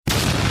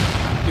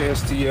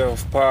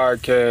STF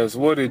podcast.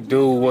 What it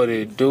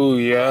do,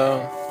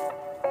 y'all?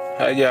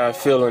 How y'all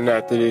feeling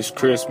after this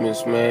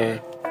Christmas,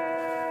 man?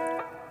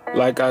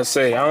 Like I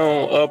say, I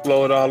don't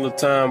upload all the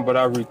time, but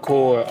I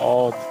record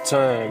all the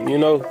time,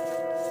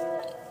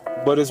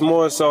 But it's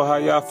more so how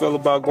y'all feel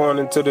about going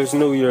into this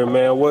new year,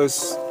 man.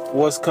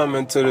 What's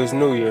coming to this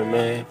new year,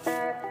 man?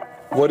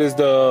 What is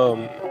the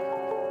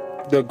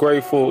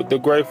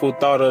grateful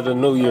thought of the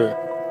new year?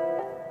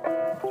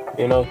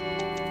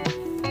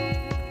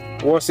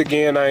 Once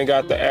again, I ain't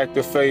got the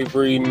active faith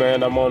reading,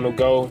 man. I'm on the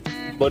go.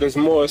 But it's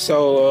more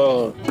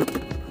so,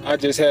 I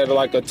just had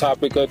like a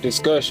topic of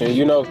discussion,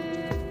 and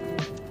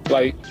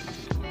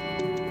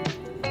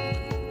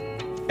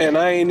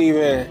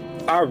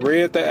I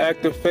read the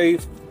active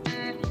faith,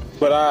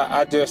 but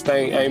I just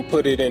ain't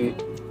put it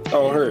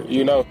on her,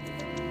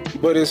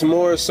 But it's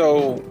more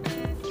so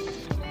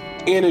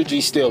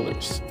energy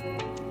stealers.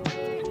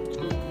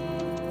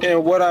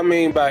 And what I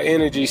mean by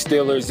energy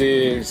stealers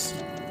is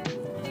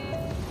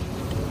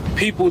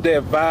people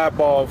that vibe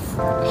off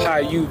how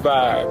you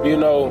vibe,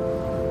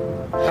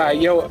 how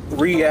your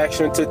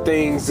reaction to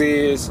things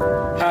is,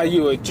 how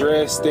you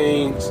address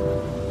things,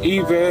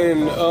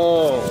 even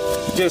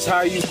just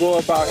how you go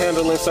about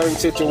handling certain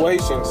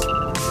situations.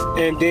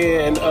 And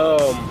then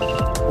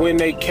when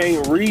they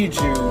can't read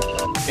you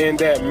in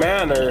that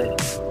manner,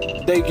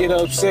 they get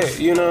upset.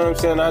 You know what I'm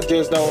saying? I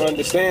just don't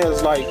understand.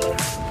 It's like,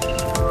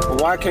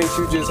 why can't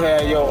you just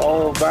have your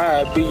own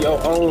vibe, be your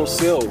own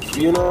self?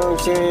 You know what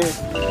I'm saying?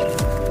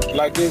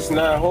 Like, it's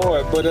not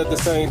hard, but at the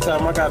same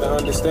time, I gotta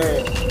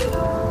understand.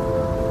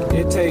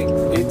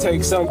 It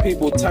takes some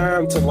people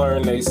time to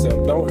learn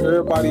themselves.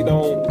 Everybody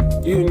don't,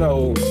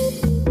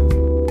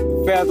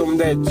 fathom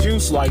that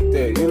juice like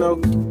that,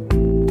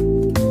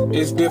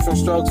 It's different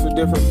strokes for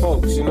different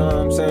folks, you know what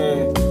I'm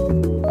saying?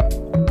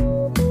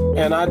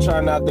 And I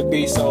try not to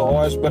be so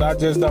harsh, but I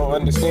just don't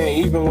understand.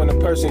 Even when a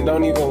person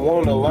don't even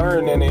want to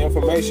learn any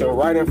information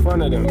right in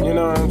front of them, you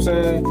know what I'm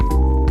saying?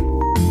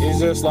 It's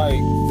just like,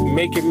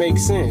 make it make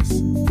sense.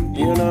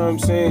 You know what I'm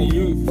saying?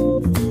 You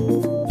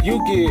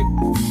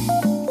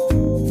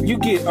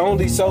get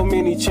only so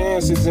many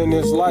chances in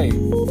this life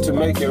to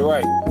make it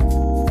right.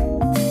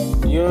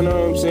 You know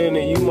what I'm saying?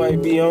 And you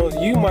might be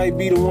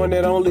the one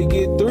that only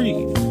get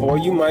 3, or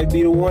you might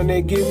be the one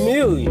that get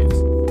millions.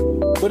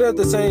 But at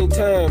the same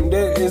time,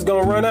 that is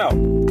gonna run out.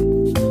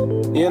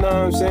 You know what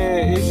I'm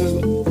saying? It's just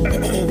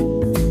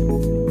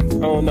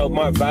I don't know,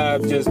 my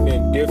vibe just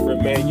been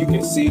different, man. You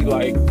can see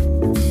like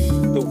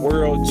the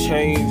world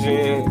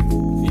changing,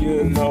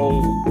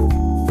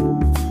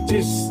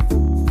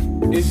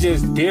 it's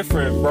just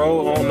different,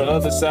 bro. On the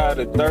other side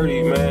of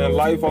 30, man,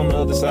 life on the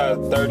other side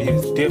of 30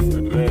 is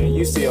different, man.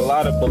 You see a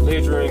lot of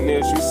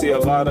belligerentness, you see a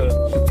lot of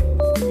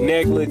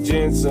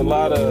negligence, a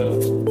lot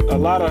of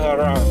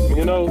haram,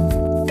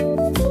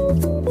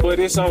 But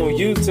it's on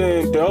you to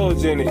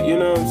indulge in it, you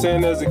know what I'm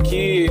saying? As a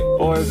kid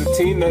or as a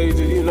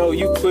teenager,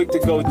 you quick to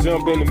go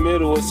jump in the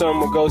middle of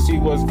something and go see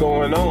what's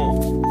going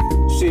on.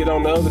 Shit,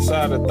 on the other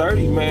side of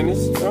 30, man,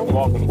 I'm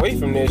walking away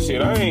from that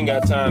shit. I ain't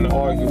got time to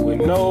argue with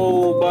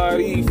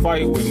nobody,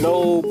 fight with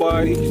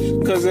nobody,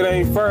 because it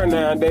ain't fair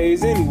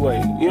nowadays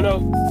anyway,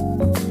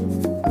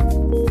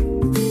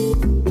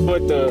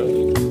 But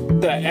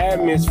the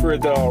atmosphere,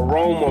 the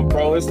aroma,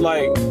 bro, it's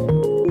like,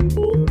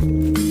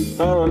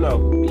 I don't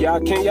know.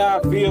 Can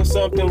y'all feel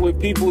something with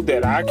people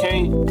that I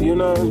can't? You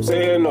know what I'm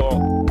saying? Or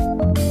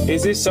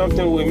is it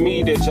something with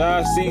me that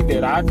y'all see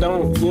that I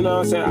don't? You know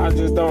what I'm saying? I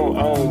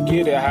don't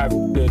get it. How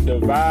the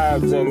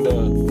vibes and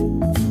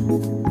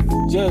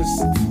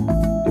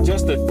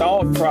just the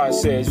thought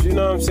process. You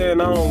know what I'm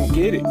saying? I don't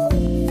get it.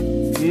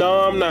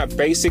 No, I'm not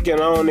basic, and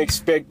I don't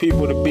expect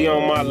people to be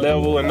on my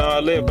level and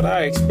all that. But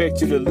I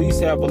expect you to at least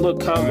have a little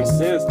common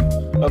sense,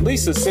 at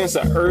least a sense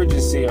of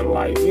urgency in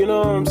life. You know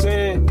what I'm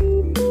saying?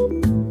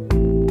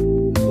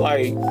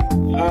 Like,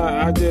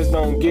 I just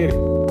don't get it.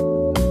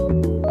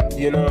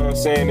 You know what I'm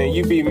saying? And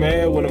you be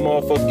mad when a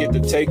motherfucker get to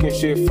taking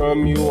shit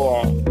from you,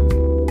 or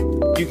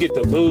you get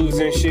to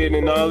losing shit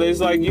and all this.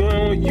 Like, you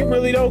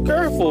really don't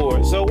care for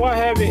it. So why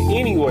have it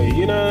anyway?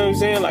 You know what I'm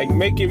saying? Like,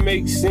 make it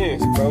make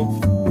sense, bro.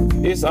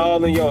 It's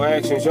all in your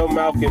actions. Your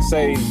mouth can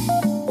say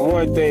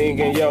one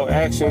thing and your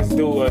actions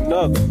do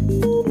another.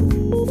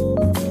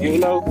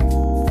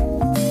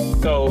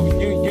 So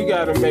you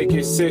gotta make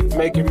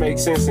it make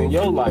sense in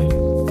your life.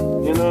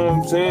 You know what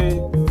I'm saying?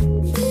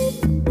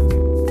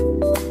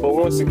 But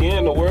once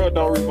again, the world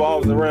don't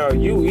revolve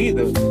around you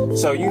either.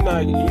 So you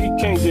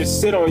can't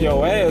just sit on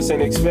your ass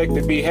and expect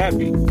to be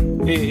happy.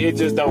 It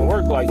just don't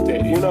work like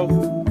that,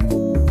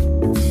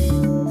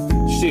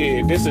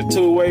 Shit, this a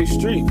two-way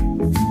street.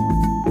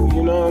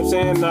 You know what I'm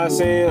saying? Not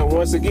saying,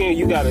 once again,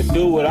 you gotta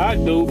do what I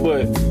do,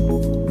 but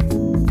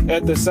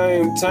at the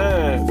same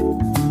time,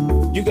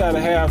 you gotta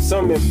have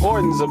some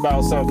importance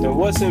about something.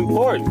 What's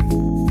important?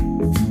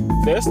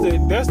 That's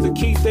the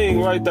key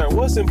thing right there.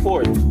 What's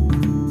important?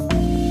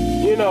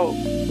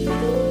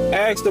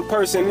 Ask the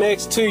person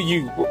next to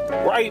you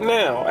right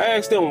now.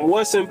 Ask them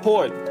what's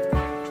important.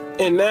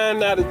 And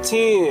 9 out of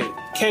 10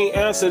 can't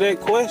answer that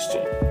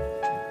question.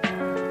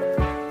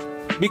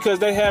 because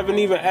they haven't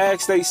even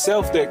asked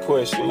themselves that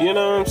question. You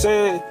know what I'm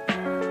saying?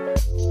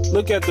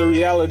 Look at the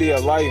reality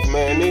of life,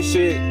 man.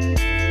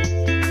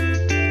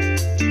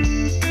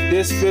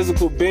 This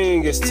physical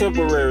being is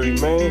temporary,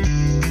 man.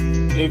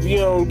 If you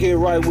don't get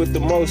right with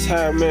the Most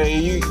High,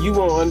 man, you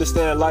won't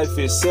understand life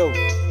itself.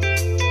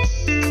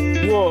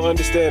 You won't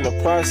understand the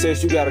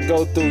process you gotta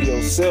go through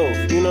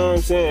yourself. You know what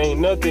I'm saying? Ain't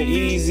nothing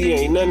easy,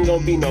 ain't nothing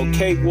gonna be no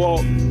cakewalk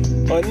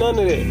or none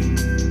of that.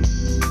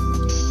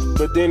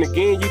 But then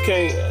again, you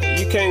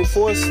can't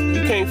force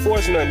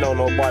nothing on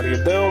nobody.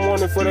 If they don't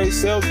want it for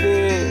themselves,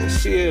 then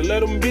shit,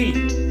 let them be.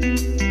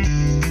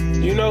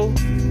 You know?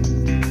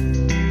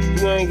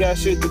 You ain't got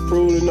shit to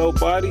prove to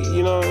nobody,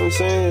 you know what I'm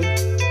saying?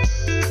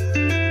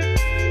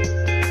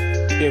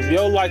 If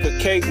your life a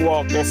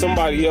cakewalk and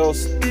somebody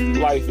else's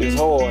life is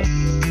hard,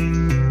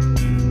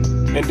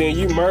 and then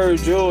you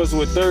merge yours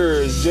with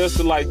theirs just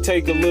to like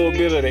take a little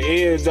bit of the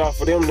edge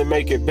off of them to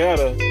make it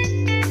better,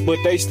 but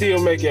they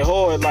still make it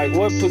hard, like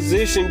what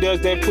position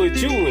does that put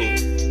you in?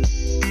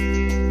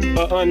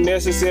 An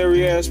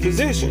unnecessary ass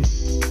position.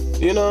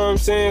 You know what I'm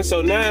saying?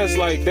 So now it's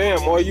like,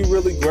 damn, are you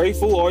really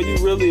grateful? Are you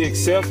really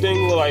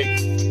accepting? Like,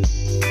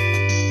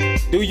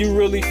 do you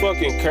really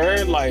fucking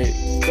care? Like,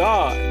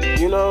 God,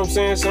 you know what I'm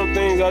saying? Some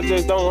things I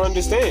just don't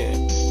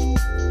understand.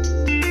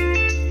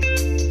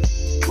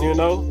 You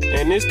know?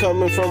 And it's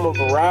coming from a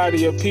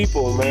variety of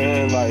people,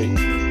 man. Like,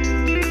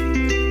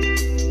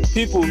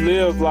 people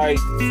live like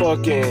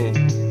fucking,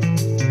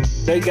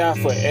 they got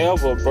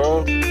forever,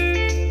 bro.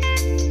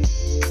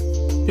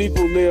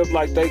 People live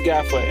like they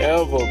got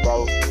forever,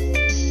 bro.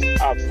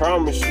 I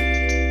promise you.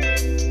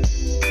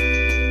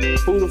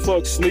 Who the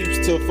fuck sleeps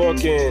till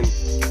fucking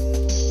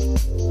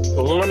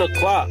 1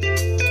 o'clock?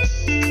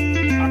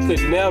 I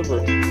could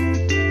never.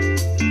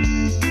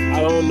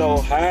 I don't know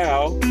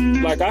how.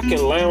 Like, I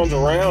can lounge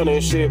around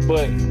and shit,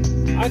 but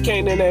I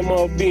can't in that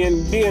mother be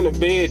in the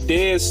bed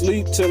dead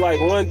sleep till like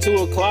 1, 2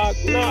 o'clock.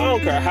 No, I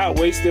don't care how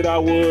wasted I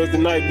was the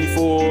night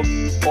before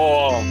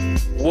or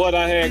what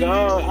I had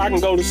on. I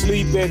can go to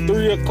sleep at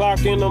 3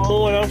 o'clock in the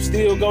morning. I'm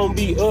still gonna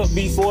be up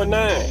before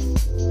 9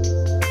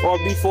 or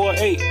before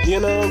 8. You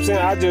know what I'm saying?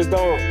 I just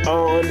don't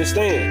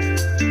understand.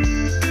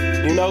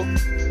 You know?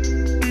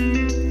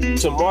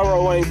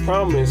 Tomorrow ain't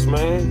promised,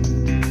 man.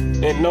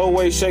 In no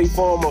way, shape,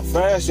 form, or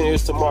fashion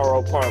is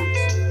tomorrow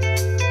promised.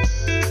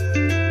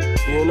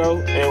 You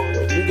know?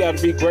 And you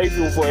gotta be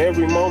grateful for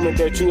every moment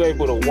that you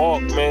able to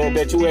walk, man.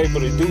 That you able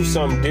to do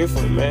something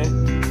different, man.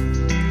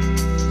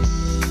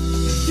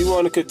 You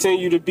want to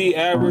continue to be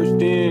average,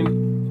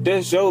 then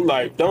that's your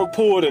life. Don't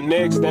pull the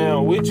next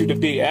down with you to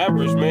be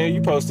average, man.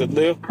 You supposed to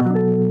live,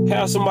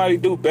 have somebody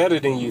do better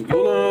than you. You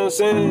know what I'm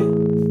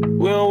saying?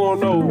 We don't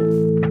want no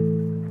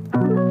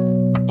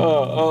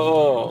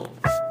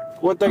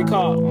what they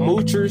call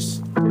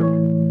moochers.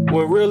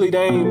 When really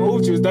they ain't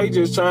moochers, they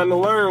just trying to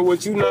learn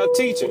what you not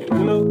teaching,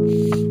 you know?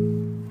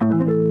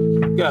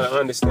 You gotta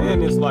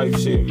understand this life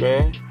shit,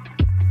 man.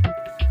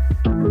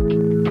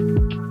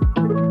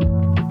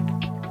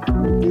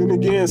 Then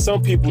again,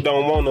 some people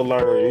don't want to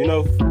learn, you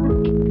know?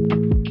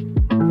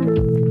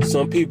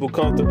 Some people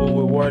comfortable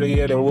with where they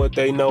at and what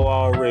they know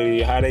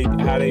already, how they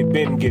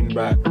been getting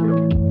by,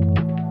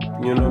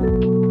 you know?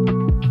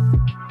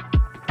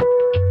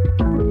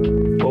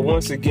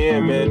 Once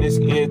again, man, this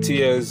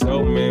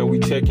NTSO, man, we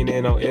checking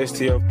in on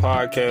STF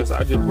Podcast.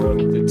 I just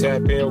wanted to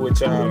tap in with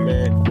y'all,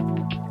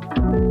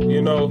 man.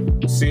 You know,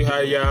 see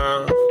how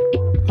y'all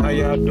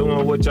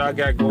doing, what y'all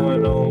got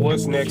going on,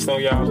 what's next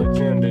on y'all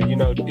agenda. You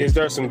know, is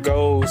there some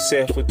goals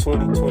set for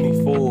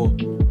 2024?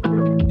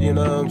 You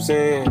know what I'm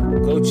saying?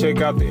 Go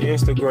check out the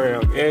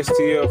Instagram,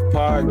 STF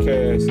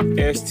Podcast,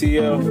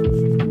 STF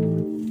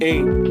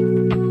Inc.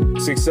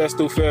 Success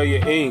Through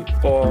Failure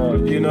Inc. or,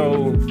 you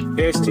know,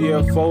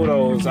 STF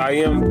Photos. I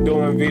am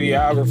doing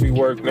videography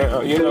work now,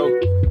 you know,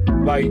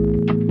 like,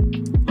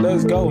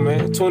 let's go,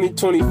 man.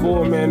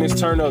 2024, man, it's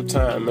turn up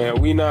time,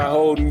 man. We not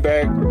holding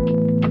back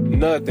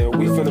nothing.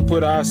 We finna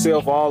put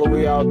ourselves all the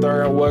way out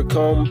there, and what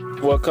come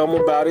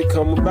about it,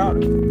 come about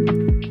it.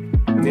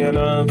 You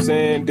know what I'm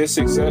saying? This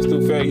Success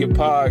Through Failure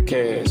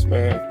Podcast,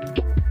 man.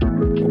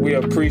 We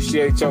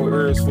appreciate your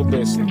ears for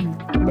listening.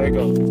 There you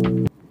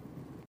go.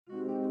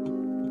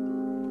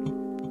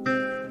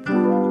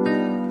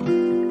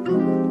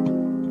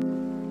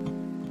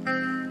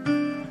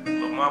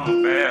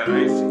 Mama bad,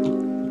 ain't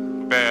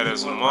she? Bad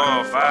as a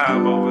mom,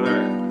 5 over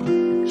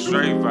there.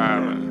 Straight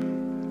vibing.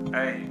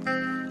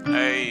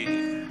 Hey,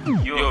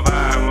 you a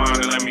vibe,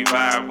 man, let me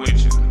vibe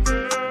with you.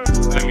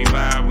 Let me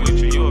vibe with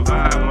you. You a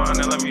vibe,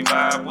 man, let me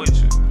vibe with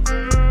you.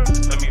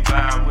 Let me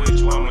vibe with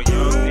you. I'm a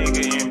young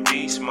nigga in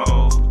beast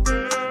mode.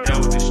 That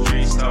what the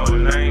streets told,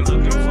 and I ain't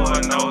looking for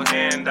no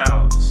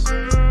handouts.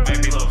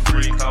 Maybe a little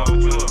free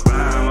code. You a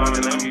vibe,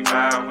 man, let me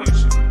vibe with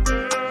you.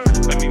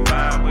 Let me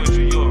vibe with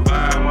you. You a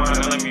vibe,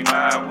 man, let me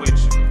vibe with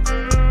you.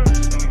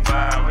 Let me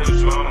vibe with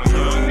you. I'm a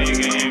young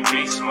nigga in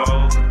beast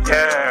mode.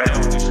 Yeah, that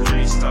what the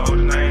streets told,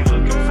 and I ain't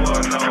looking for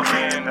no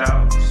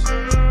handouts.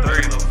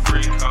 3 little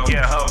free codes.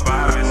 Yeah, her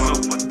vibe is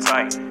super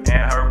tight,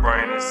 and her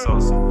brain is so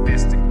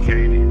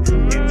sophisticated.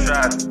 You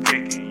try gotta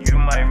pick it. You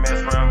might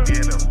mess around,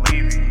 get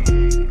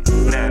alleviated.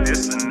 Now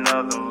this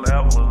another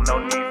level,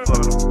 no need for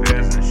the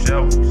bears and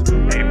shovels.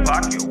 They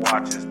pocket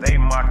watches, they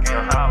mock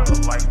and holler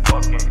like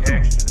fucking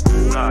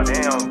extras. Nah,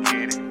 they don't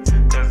get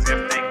it, cause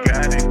if they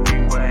got it,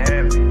 we would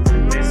have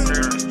it. This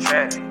here is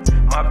chatty,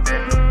 my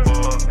bet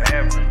above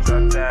average.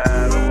 I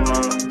died a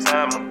long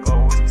time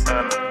ago, it's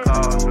time to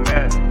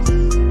cosmetics.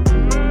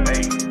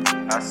 Hey,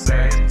 I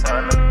say it's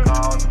time to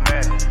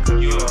cosmetics.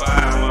 You a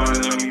vibe,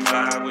 man, let me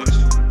vibe with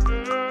you.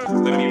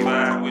 Let me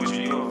vibe with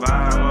you. You a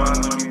vibe,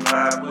 man, let me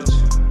vibe with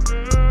you.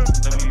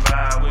 Let me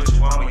vibe with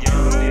you. I'm a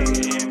young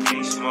nigga in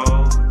beast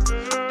mode.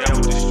 That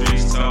what the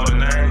streets told,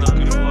 and I ain't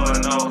looking for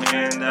no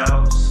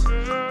handouts.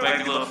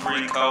 Make a little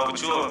free code,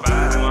 but you a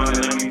vibe, man,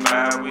 let me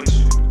vibe with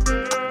you.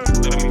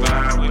 Let me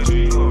vibe with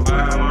you. You a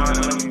vibe, man,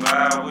 let me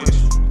vibe with you.